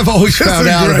 one thing I've always found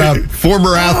out about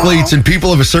former athletes and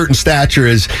people of a certain stature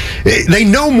is they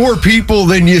know more people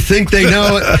than you think they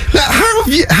know. Now,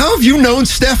 how have you known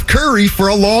Steph Curry for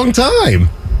a long time?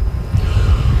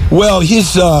 Well,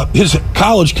 his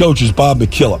college coach is Bob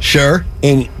McKillop. Sure.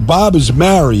 And Bob is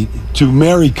married to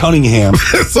Mary Cunningham,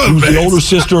 who's the older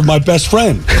sister of my best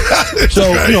friend.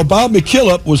 So, right. Bob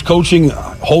McKillop was coaching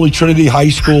Holy Trinity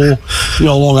High School,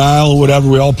 Long Island, whatever.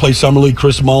 We all played Summer League.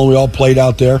 Chris Mullen, we all played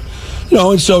out there.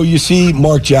 And so you see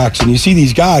Mark Jackson. You see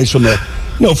these guys from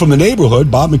the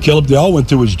neighborhood. Bob McKillop, they all went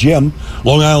through his gym,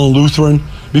 Long Island Lutheran,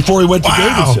 before he went to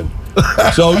Davidson.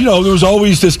 So, there was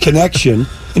always this connection.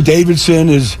 And Davidson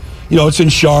is, it's in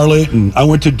Charlotte, and I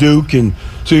went to Duke, and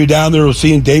so you're down there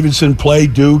seeing Davidson play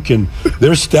Duke, and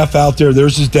there's Steph out there.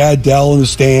 There's his dad, Dell, in the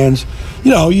stands.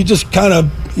 You just kind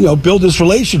of, build this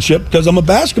relationship because I'm a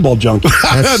basketball junkie.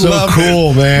 That's so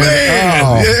cool, man.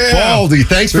 Baldy,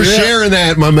 thanks for sharing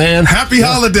that, my man. Happy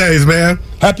holidays, man.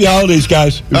 Happy holidays,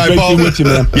 guys. It was great being with you,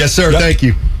 man. Yes, sir. Yep. Thank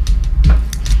you.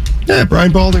 Yeah,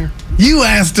 Brian Baldinger. You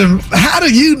asked him, how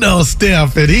do you know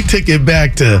Steph? And he took it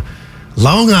back to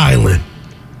Long Island.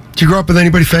 Did you grow up with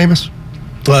anybody famous?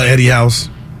 Eddie House.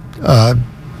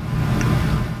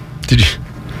 Did you?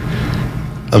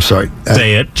 I'm sorry.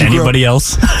 Say it. Anybody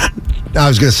else? I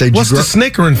was going to say, what's the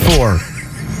snickering for?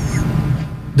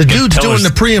 The dude's doing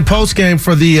the pre and post game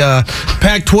for the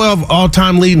Pac-12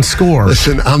 all-time leading scorer.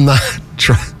 Listen, I'm not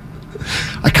trying.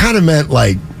 I kind of meant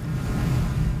like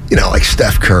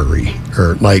Steph Curry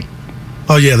or like.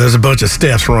 Oh yeah, there's a bunch of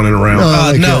Stephs running around.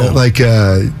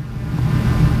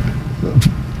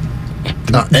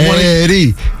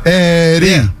 Eddie.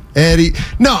 Yeah. Eddie.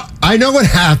 No, I know what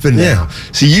happened now.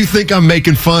 See, you think I'm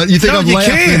making fun. You think I'm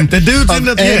laughing. Can't. The dude's in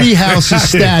the Eddie House's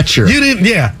stature. You didn't,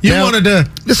 You now, wanted to.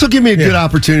 This will give me a good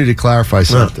opportunity to clarify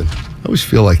something. I always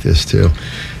feel like this, too.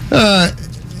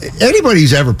 Anybody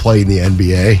who's ever played in the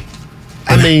NBA,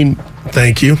 I mean.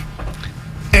 Thank you.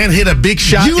 And hit a big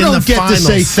shot in the finals. You don't get to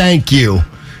say thank you.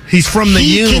 He's from the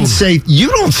U. You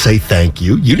don't say thank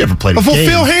you. You never played a game.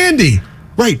 Phil Handy.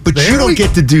 Right, but you don't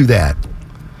get to do that.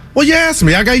 Well, you asked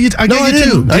me. I got you too.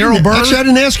 Daryl Bird. Actually, I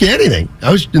didn't ask you anything.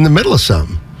 I was in the middle of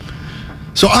something.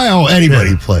 So I owe anybody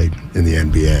who played in the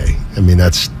NBA. I mean,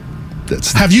 that's.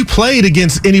 Have you played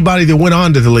against anybody that went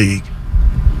on to the league?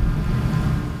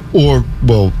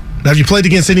 Have you played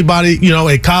against anybody,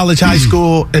 at college, high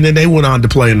school, and then they went on to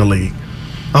play in the league?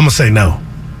 I'm going to say no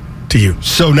to you.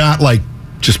 So not like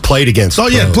just played against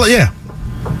pros. Yeah.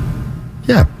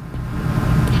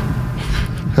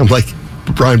 I'm like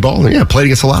Brian Baldinger. Yeah, played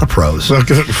against a lot of pros. You want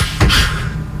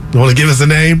to give us a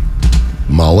name?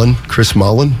 Mullen, Chris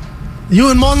Mullen. You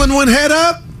and Mullen went head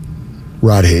up?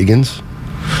 Rod Higgins.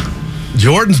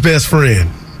 Jordan's best friend.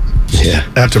 Yeah.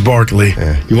 After Barkley.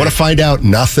 Yeah. You want to find out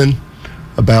nothing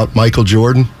about Michael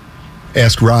Jordan?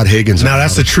 ask Rod Higgins. Now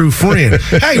that's a true friend.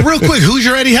 Hey, real quick, who's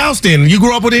your Eddie Houston? You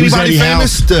grew up with anybody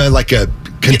famous? House, like a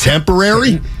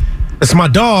contemporary? It's my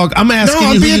dog. I'm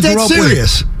asking you who you grew up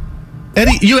serious. with.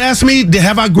 Eddie, you asked me,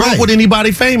 have I grown up with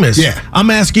anybody famous? Yeah. I'm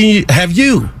asking you, have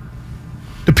you?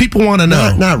 The people want to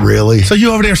know. Not really. So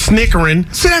you over there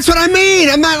snickering. See, that's what I mean.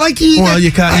 I'm not like you. Well, I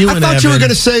thought you were going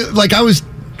to say, like, I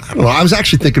don't know, I was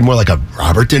actually thinking more like a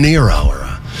Robert De Niro or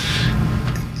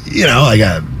like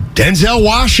a Denzel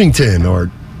Washington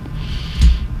or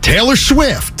Taylor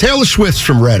Swift. Taylor Swift's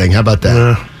from Reading. How about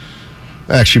that?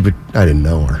 Actually, but I didn't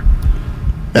know her.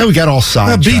 Now we got all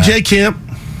sides. BJ Kemp.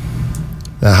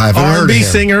 I haven't heard of R&B him.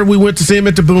 singer. We went to see him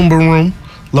at the Boom Boom Room.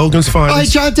 Logan's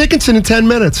Finest. John Dickinson in 10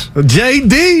 minutes.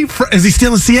 JD, is he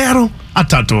still in Seattle? I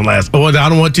talked to him last. Oh, I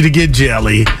don't want you to get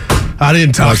jelly. I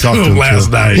didn't talk to him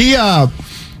last night. He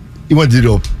wanted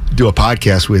to do a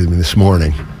podcast with me this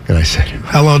morning, and I said,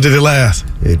 "How long did it last?"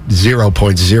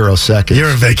 0.0 seconds. You're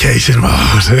in vacation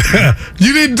mode.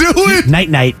 You didn't do it.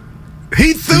 Night.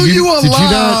 He threw you a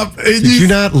lob. Did you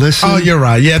not listen? Oh, you're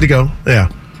right. You had to go.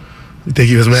 Yeah. You think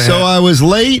he was mad? So I was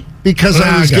late because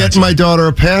I was getting my daughter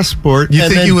a passport. You and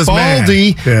think then he was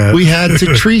Baldy, mad? Yeah. We had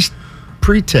to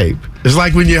pre-tape. It's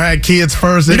like when you had kids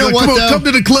first. You know what, come on, come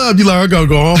to the club. You're like, I gotta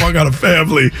go home. I got a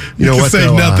family. You know can what, say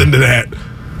though, nothing to that.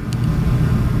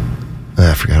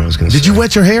 I forgot what I was going to say. Did you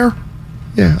wet your hair?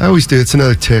 Yeah, I always do. It's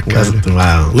another tick.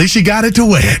 Wow. At least you got it to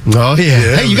wet. Oh,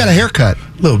 yeah. Hey, you got a haircut.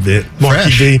 A little bit.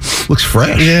 Fresh. B. Looks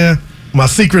fresh. Yeah. My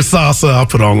secret salsa I'll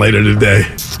put on later today.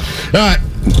 All right.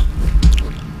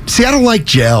 See, I don't like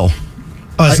gel.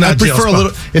 Oh, it's not I prefer gel a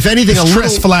little, if anything, it's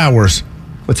Tress flowers.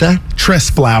 What's that? Tress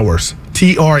flowers.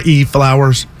 TRE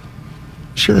flowers.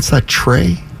 Sure that's not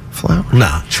tray flour?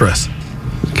 Nah, Tress.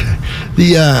 Okay.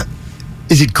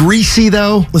 Is it greasy,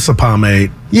 though? It's a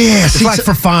pomade. Yeah. It's like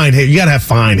for fine hair. You got to have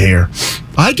fine hair.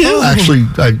 I do, actually.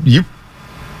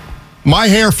 My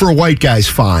hair for a white guy's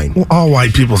fine. Well, all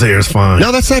white people's hair is fine.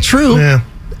 No, that's not true. Yeah.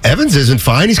 Evans isn't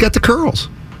fine. He's got the curls.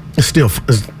 It's still...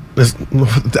 I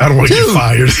don't want to get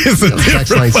fired. It's a different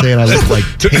line saying I look like...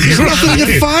 There's nothing to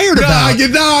get fired about.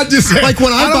 No, I just... Like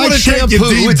when I buy shampoo,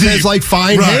 it says like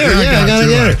fine hair. Yeah, I gotta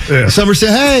get it. Some say,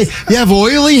 hey, you have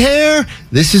oily hair?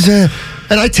 This is a...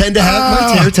 And I tend to have...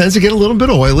 My hair tends to get a little bit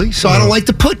oily, so I don't like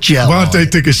to put gel Monte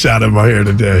took a shot at my hair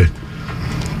today.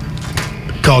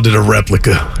 Called it a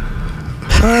replica.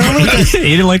 He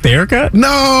didn't like the haircut?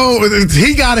 No,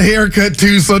 he got a haircut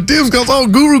too. So Dibs goes, oh,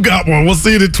 Guru got one. We'll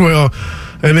see it at 12.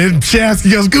 And then Shasky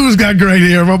goes, Guru's got great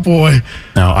hair, my boy.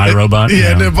 No, iRobot?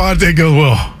 Yeah, and then Monte goes,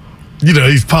 well,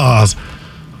 he's paused.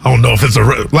 I don't know if it's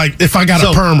like if I got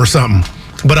a perm or something.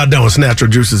 But I don't. It's natural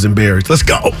juices and berries. Let's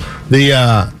go.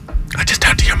 I just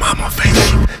talked to your mom on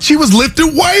Facebook. She was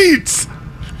lifting weights.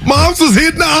 Mom's was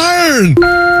hitting the iron.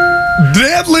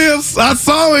 Deadlifts. I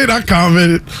saw it. I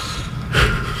commented.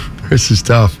 This is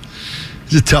tough.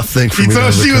 It's a tough thing for me.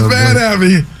 So she was mad at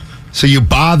me. So you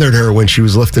bothered her when she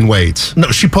was lifting weights? No,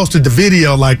 she posted the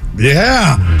video like,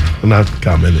 yeah. And I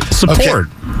commented. Support.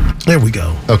 Okay. There we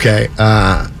go. Okay.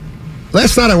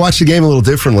 Last night I watched the game a little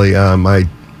differently. My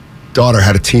daughter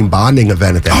had a team bonding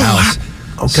event at the house.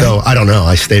 Okay. So I don't know.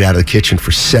 I stayed out of the kitchen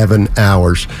for 7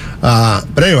 hours.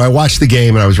 But anyway, I watched the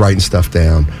game and I was writing stuff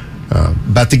down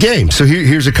about the game. So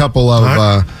here's a couple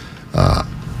of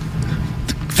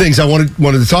things I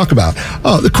wanted to talk about.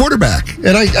 Oh, the quarterback.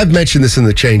 And I've mentioned this in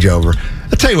the changeover.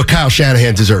 I'll tell you what Kyle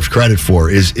Shanahan deserves credit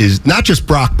for is not just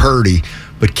Brock Purdy,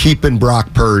 but keeping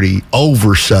Brock Purdy over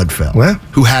Sudfeld,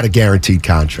 who had a guaranteed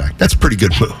contract. That's a pretty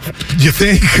good move. You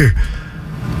think?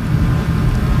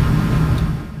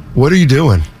 What are you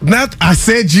doing? I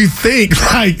said you think.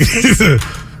 Like,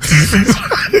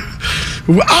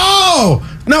 oh,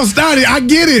 no, Stoddy, I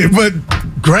get it, but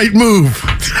great move.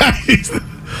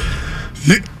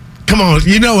 Come on,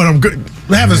 you know what I'm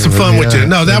having some fun with you.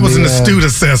 No, that was an astute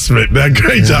assessment.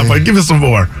 Great job. Like, give us some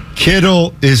more.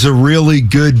 Kittle is a really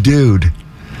good dude.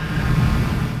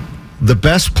 The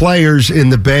best players in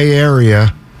the Bay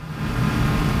Area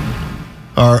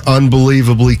are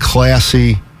unbelievably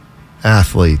classy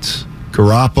athletes.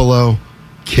 Garoppolo,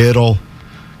 Kittle,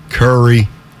 Curry,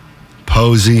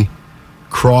 Posey,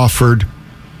 Crawford,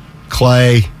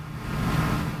 Clay,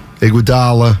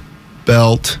 Iguodala,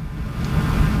 Belt.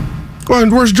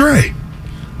 And where's Dre?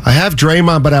 I have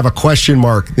Draymond, but I have a question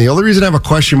mark. The only reason I have a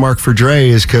question mark for Dre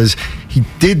is because he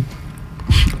did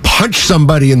punch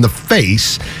somebody in the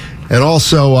face, and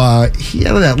also he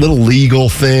had that little legal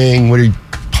thing where he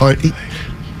punched.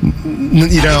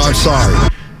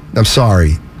 I'm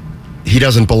sorry. He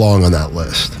doesn't belong on that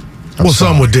list.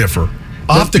 Some would differ.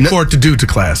 Off the court to do to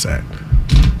class act.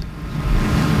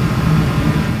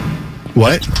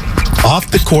 What?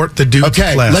 Off the court, the dude.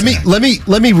 Okay, let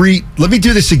me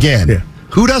do this again. Yeah.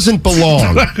 Who doesn't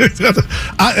belong?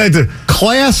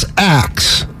 Class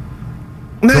acts.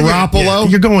 Garoppolo.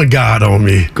 You're going God on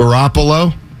me.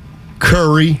 Garoppolo,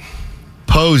 Curry,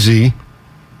 Posey,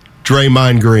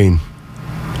 Draymond Green.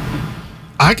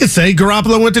 I could say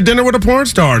Garoppolo went to dinner with a porn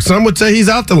star. Some would say he's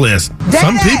out the list.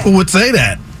 Some people would say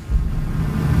that.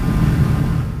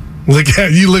 Look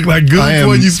at you, look like good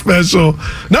boy, you special.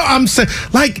 No, I'm saying,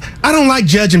 like, I don't like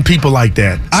judging people like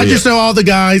that. I just know all the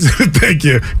guys. Thank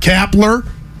you. Kapler.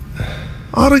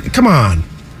 Come on.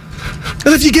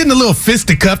 And if you're getting a little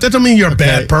fisticuff, that don't mean you're a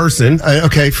bad person.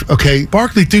 Okay.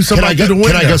 Barkley threw somebody through the window.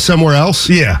 Can I go somewhere else?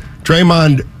 Yeah.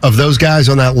 Draymond, of those guys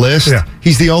on that list,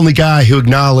 he's the only guy who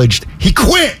acknowledged he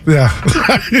quit. Yeah.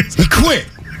 He quit.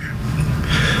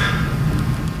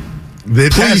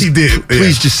 Please, he did.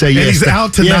 Please just say yes. And he's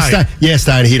out tonight. Yes,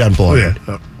 Stein, he doesn't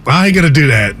belong. I ain't going to do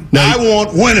that. No, I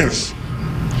want winners.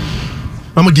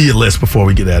 I'm going to give you a list before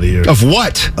we get out of here. Of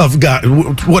what? Of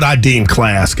what I deem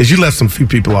class, because you left some few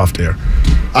people off there.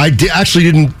 I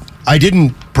didn't. I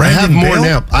have more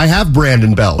now. I have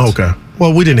Brandon Belt. Okay.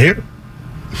 Well, we didn't hear it.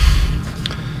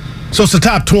 So it's the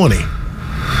top 20.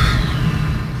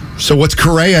 So what's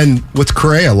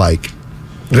Correa like?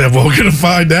 Yeah, well, we're going to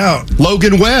find out.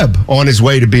 Logan Webb on his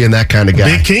way to being that kind of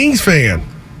guy. Big Kings fan.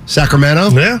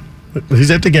 Sacramento? Yeah.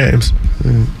 He's at the games.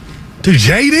 Dude,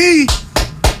 JD.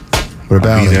 What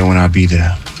about I'll be there when I be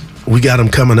there. We got him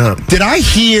coming up. Did I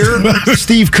hear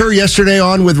Steve Kerr yesterday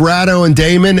on with Ratto and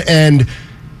Damon, and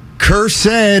Kerr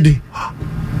said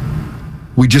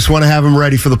we just want to have him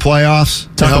ready for the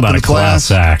playoffs. Talk about a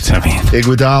class act. I mean,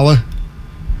 Iguodala.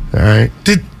 All right.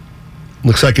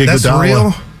 Looks like Iguodala. That's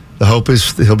real? The hope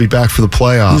is he'll be back for the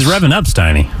playoffs. He's revving up,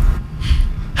 Steiny.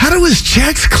 How do his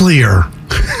checks clear?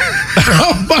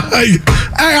 Oh my!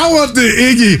 Hey, I want the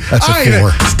Iggy. That's a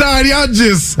 4.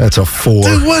 Steiny, That's a 4.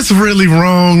 Dude, what's really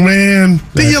wrong, man?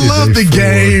 Do you love the 4.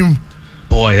 game?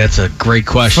 Boy, that's a great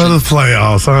question. For the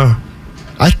playoffs, huh?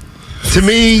 To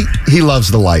me, he loves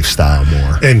the lifestyle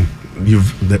more. And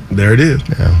there it is.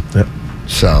 Yeah. Yep.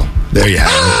 So, there you have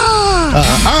it.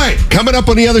 All right, coming up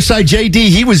on the other side, JD,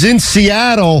 he was in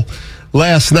Seattle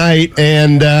last night,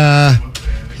 and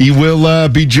he will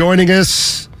be joining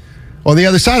us on the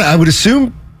other side. I would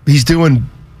assume he's doing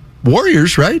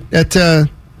Warriors, right? At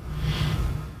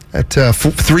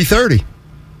 3:30.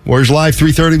 Warriors Live,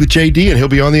 3:30 with JD, and he'll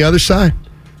be on the other side.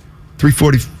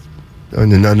 3:40,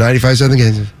 95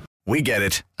 seconds. We get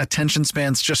it. Attention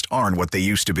spans just aren't what they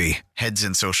used to be. Heads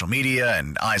in social media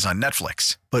and eyes on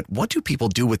Netflix. But what do people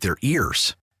do with their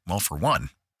ears? Well, for one,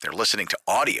 they're listening to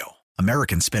audio.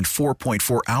 Americans spend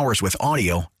 4.4 hours with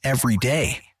audio every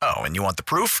day. Oh, and you want the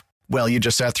proof? Well, you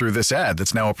just sat through this ad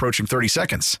that's now approaching 30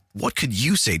 seconds. What could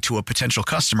you say to a potential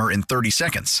customer in 30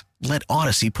 seconds? Let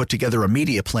Odyssey put together a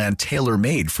media plan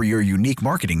tailor-made for your unique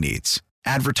marketing needs.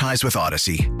 Advertise with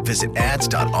Odyssey. Visit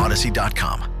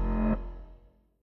ads.odyssey.com.